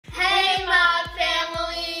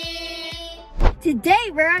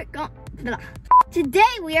Today we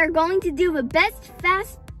are going to do the best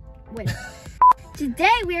Today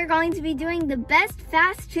we are going to be doing the best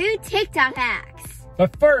fast food TikTok hacks.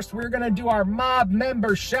 But first, we're gonna do our mob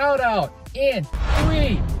member shout out in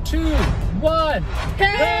 3, 2, 1. Pooh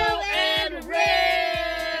and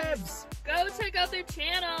Ribs! Go check out their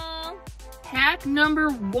channel. Hack number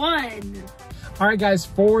 1. All right, guys,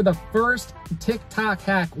 for the first TikTok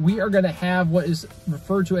hack, we are gonna have what is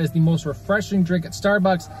referred to as the most refreshing drink at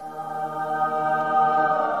Starbucks.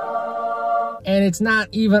 And it's not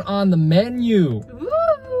even on the menu.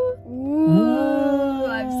 Ooh,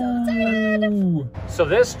 I'm so excited. So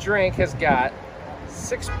this drink has got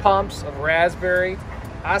 6 pumps of raspberry,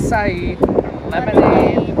 acai,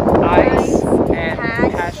 lemonade, ice, and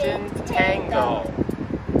passion tango.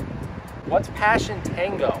 What's passion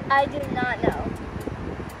tango? I do not know.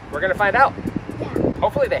 We're gonna find out. Yeah.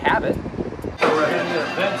 Hopefully they have it. So we're gonna need a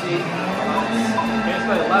venti,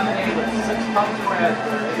 basically lemonade with 6 pumps of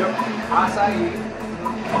raspberry, acai,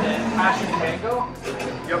 and then passion tango.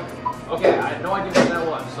 Yep. Okay, I had no idea what that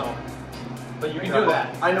was, so, but you can do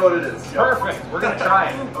that. I know what it is. Yep. Perfect, we're gonna try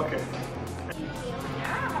it. Okay.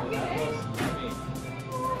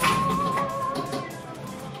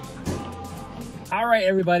 All right,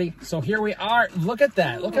 everybody, so here we are. Look at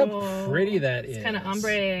that, look how pretty that is. It's kind of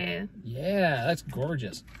ombre. Yeah, that's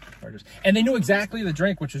gorgeous. Gorgeous. And they knew exactly the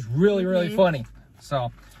drink, which is really, really funny.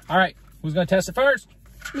 So, all right, who's gonna test it first?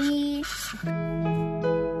 Me.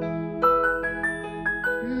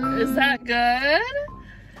 Is that good?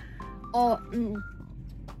 Oh,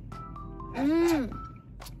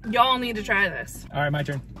 Y'all need to try this. All right, my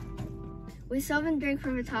turn. We still haven't drank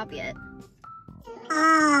from the top yet.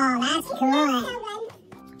 Oh, that's good.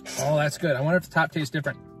 Oh, that's good. I wonder if the top tastes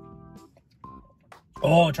different.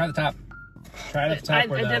 Oh, try the top. Try the top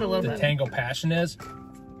where did a little the bit. Tango Passion is.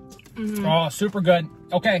 Oh, super good.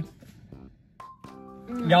 Okay.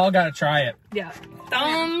 Y'all gotta try it. Yeah.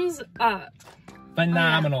 Thumbs up.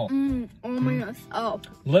 Phenomenal. Oh my gosh. Oh.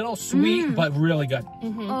 Little sweet, but really good.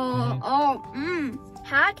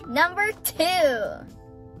 Hack number 2.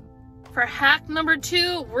 For hack number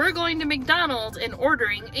 2, we're going to McDonald's and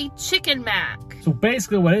ordering a chicken mac. So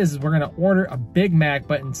basically what it is we're gonna order a Big Mac,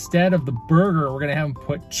 but instead of the burger, we're gonna have them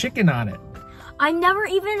put chicken on it. I never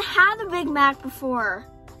even had a Big Mac before.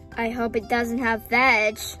 I hope it doesn't have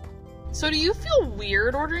veg. So do you feel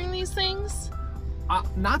weird ordering these things?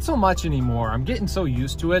 Not so much anymore. I'm getting so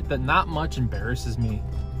used to it that not much embarrasses me.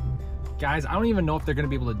 Guys, I don't even know if they're gonna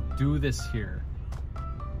be able to do this here.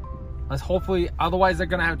 Let's hopefully, otherwise they're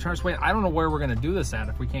gonna have to turn us away. I don't know where we're gonna do this at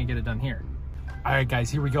if we can't get it done here. All right, guys,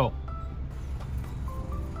 here we go.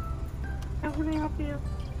 How can I help you?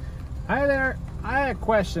 Hi there, I had a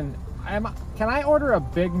question. Can I order a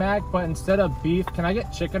Big Mac, but instead of beef, can I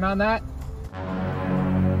get chicken on that?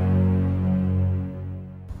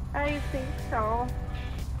 I think so.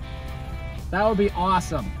 That would be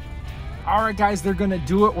awesome. All right, guys, they're gonna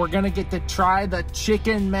do it. We're gonna get to try the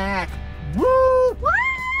Chicken Mac. Woo! Woo!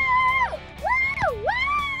 Woo! Woo!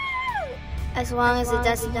 As long as it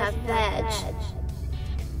doesn't have veg.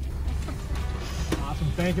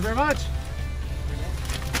 Awesome, thank you very much.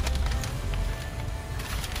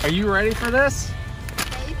 Are you ready for this?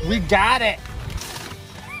 Maybe. We got it.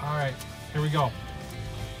 All right, here we go.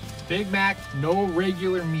 Big Mac, no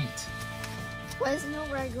regular meat. What does no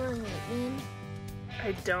regular meat mean?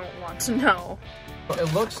 I don't want to know.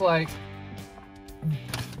 It looks like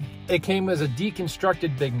it came as a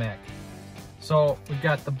deconstructed Big Mac. So we've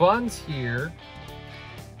got the buns here,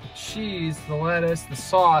 the cheese, the lettuce, the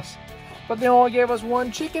sauce, but they only gave us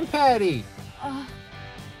 1 chicken patty.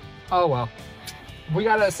 Oh well. We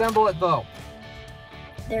gotta assemble it though.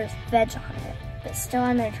 There's veg on it, but still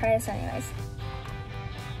I'm gonna try this anyways.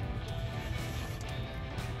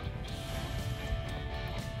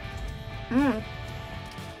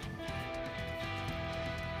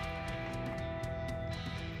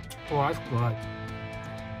 Oh, that's good.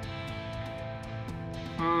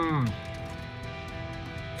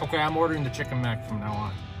 Okay, I'm ordering the Chicken Mac from now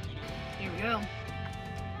on. Here we go.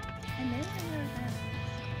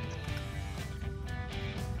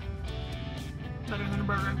 Better than a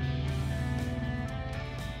burger.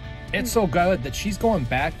 It's so good that she's going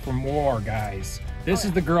back for more, guys. This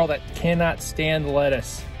is the girl that cannot stand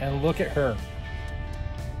lettuce, and look at her.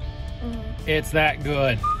 It's that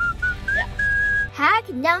good. Hack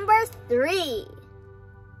number 3.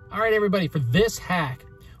 All right, everybody, for this hack,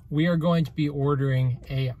 we are going to be ordering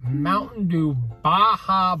a Mountain Dew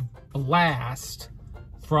Baja Blast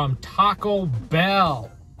from Taco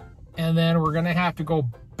Bell. And then we're gonna have to go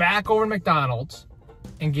back over to McDonald's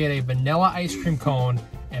and get a vanilla ice cream cone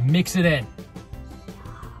and mix it in.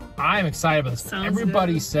 I'm excited about this. Sounds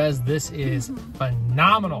Everybody good. says this is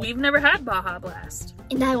phenomenal. We've never had Baja Blast.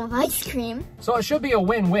 And I love ice cream. So it should be a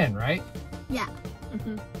win-win, right? Yeah.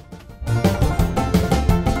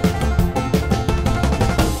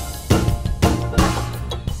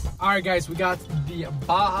 All right, guys, we got the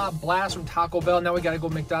Baja Blast from Taco Bell. Now we gotta go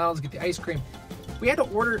to McDonald's, get the ice cream. We had to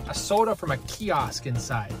order a soda from a kiosk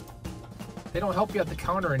inside. They don't help you at the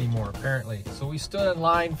counter anymore, apparently. So we stood in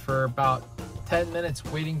line for about 10 minutes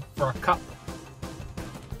waiting for a cup.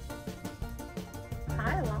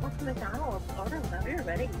 Hi, welcome to McDonald's. Order whenever you're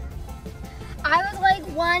ready. I would like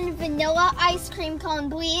one vanilla ice cream cone,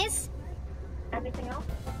 please. Anything else?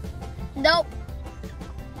 Nope.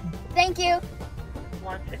 Thank you.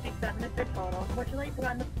 $157 is your total. Would you like to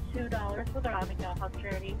run the $2 for the Robinson Health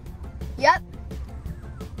Charity? Yep.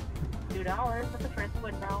 $2 for the first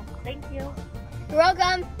window. Thank you. You're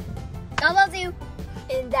welcome. God loves you.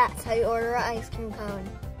 And that's how you order an ice cream cone.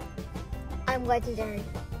 I'm legendary.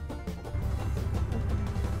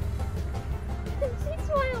 She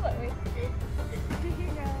smiled at me. Here you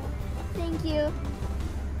go. Thank you.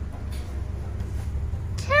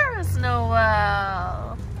 Caris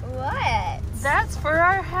Noel. What? That's for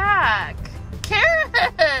our hack. Caris!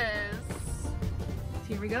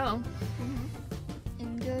 Here we go.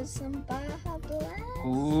 And goes some Baja Blast.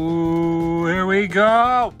 Ooh, here we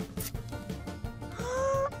go.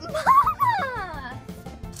 Mama!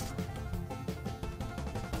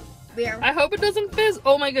 Beer. I hope it doesn't fizz.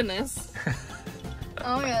 Oh my goodness.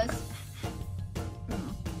 Oh, yes.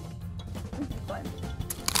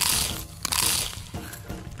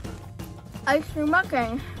 Ice cream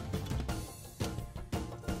mukbang.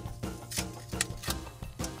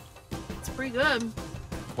 It's pretty good.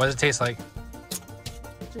 What does it taste like?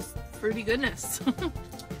 Just fruity goodness.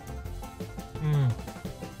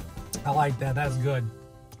 I like that. That's good.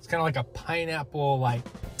 It's kind of like a pineapple, like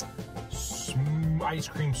ice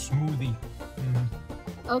cream smoothie.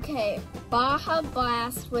 Okay, Baja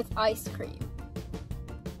Blast with ice cream.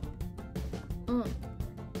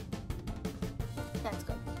 That's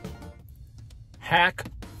good. Hack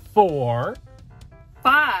 4.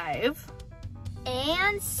 5.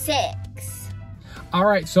 And 6. All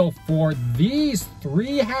right, so for these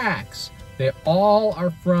 3 hacks, they all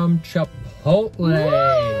are from Chipotle.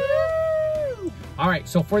 Woo! All right,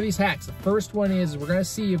 so for these hacks, the first one is we're gonna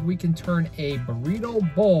see if we can turn a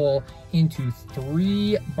burrito bowl into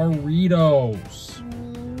 3 burritos.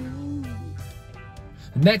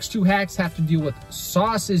 The next 2 hacks have to deal with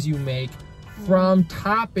sauces you make from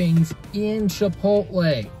toppings in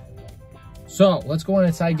Chipotle. So let's go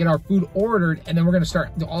inside, get our food ordered, and then we're gonna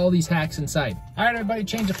start all these hacks inside. All right, everybody,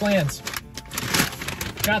 change of plans.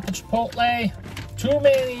 Got the Chipotle. Too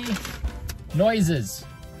many noises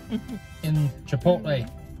in Chipotle.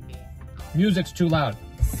 Music's too loud.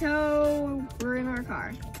 So, we're in our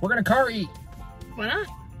car. We're gonna car eat. Why not?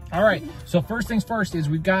 All right, so first things first is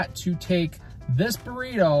we've got to take this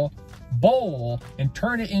burrito bowl and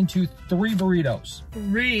turn it into 3 burritos.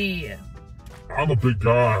 3. I'm a big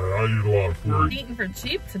guy. I eat a lot of food. Eating for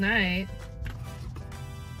cheap tonight.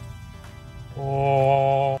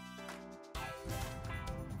 Oh.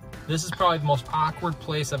 This is probably the most awkward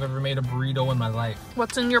place I've ever made a burrito in my life.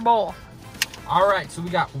 What's in your bowl? All right, so we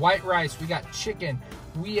got white rice, we got chicken,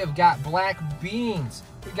 we have got black beans,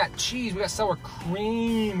 we got cheese, we got sour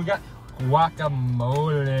cream, we got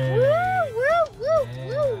guacamole. Woo, woo, woo, Yeah.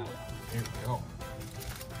 woo. Here we go.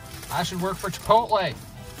 I should work for Chipotle.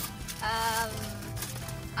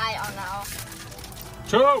 I don't know.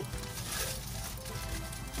 2.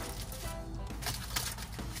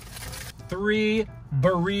 3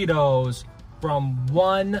 burritos from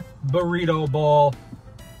 1 burrito bowl.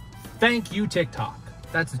 Thank you, TikTok.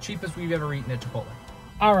 That's the cheapest we've ever eaten at Chipotle.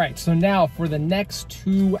 All right, so now for the next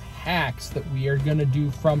 2 hacks that we are gonna do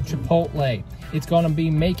from Chipotle. It's gonna be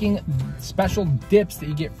making special dips that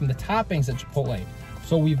you get from the toppings at Chipotle.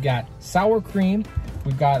 So we've got sour cream,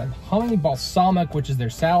 we've got honey balsamic, which is their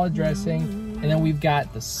salad dressing, and then we've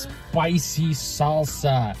got the spicy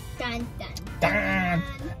salsa. Dun, dun, Dun.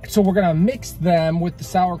 So we're gonna mix them with the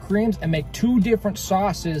sour creams and make 2 different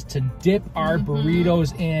sauces to dip our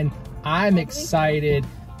burritos in. I'm excited.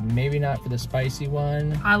 Maybe not for the spicy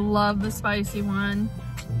one. I love the spicy one.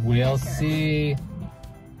 We'll see.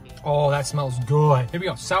 Oh, that smells good. Here we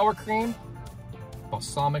go. Sour cream,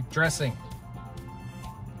 balsamic dressing.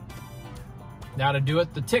 Now to do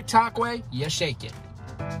it the TikTok way, you shake it.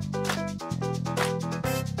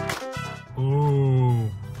 Ooh.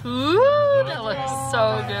 Ooh, that looks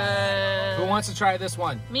so good. Who wants to try this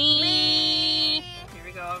one? Me. Here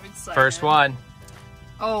we go. I'm excited. First one.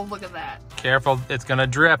 Oh, look at that. Careful, it's gonna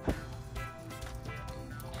drip.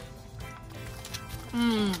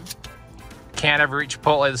 Can't ever eat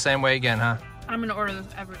Chipotle the same way again, huh? I'm gonna order this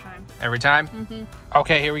every time. Every time? Mm-hmm.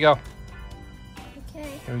 Okay, here we go.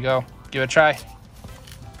 Okay. Here we go. Give it a try.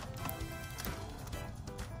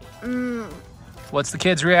 What's the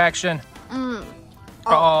kid's reaction?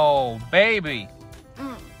 Oh, baby.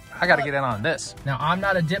 I gotta get in on this. Now, I'm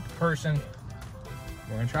not a dip person.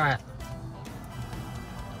 We're gonna try it.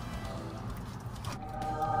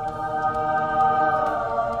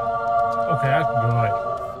 Okay, that's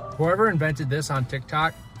good. Whoever invented this on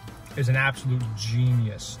TikTok is an absolute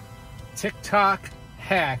genius. TikTok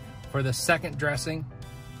hack for the second dressing: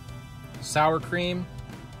 sour cream,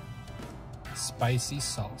 spicy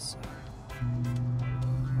salsa.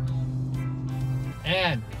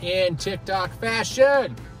 And in TikTok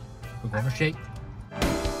fashion, we'll give it a shake.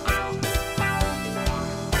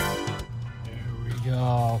 There we go.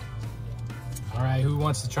 All right, who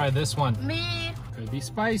wants to try this one? Me. Could be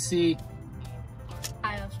spicy.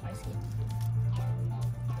 I love spicy.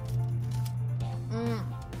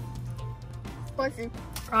 Spicy.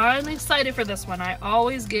 I'm excited for this one. I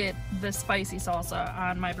always get the spicy salsa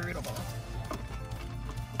on my burrito bowl.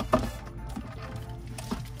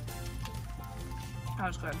 That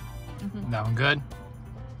was good. That one good?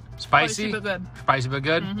 Spicy? Spicy but good. Spicy but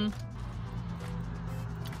good?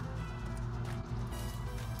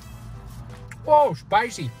 Whoa,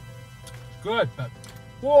 spicy. Good, but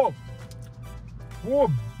whoa. Whoa,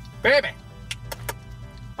 baby.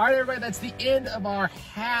 All right, everybody, that's the end of our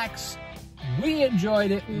hacks. We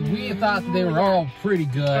enjoyed it. We thought they were all pretty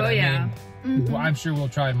good. Oh, yeah. I mean, I'm sure we'll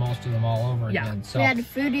try most of them all over again. So We had a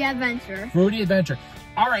fruity adventure. Fruity Adventure.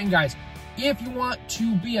 All right, guys, if you want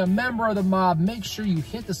to be a member of the mob, make sure you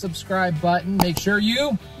hit the subscribe button. Make sure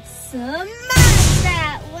you Smash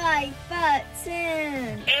that like button.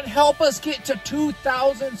 and help us get to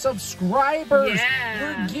 2,000 subscribers.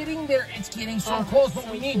 Yeah. We're getting there. It's getting so close, but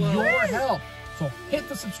we need your help. So hit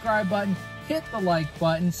the subscribe button, hit the like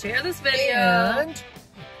button. Share this video. And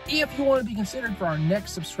if you want to be considered for our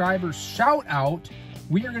next subscriber shout out,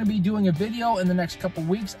 we are going to be doing a video in the next couple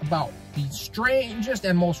weeks about the strangest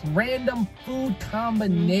and most random food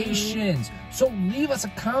combinations. So leave us a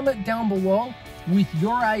comment down below with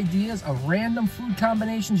your ideas of random food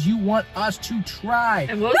combinations you want us to try.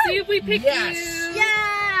 And we'll see if we pick Yes. you.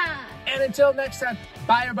 Yeah. And until next time,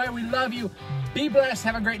 bye everybody. We love you. Be blessed.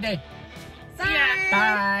 Have a great day. See ya.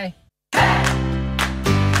 Bye.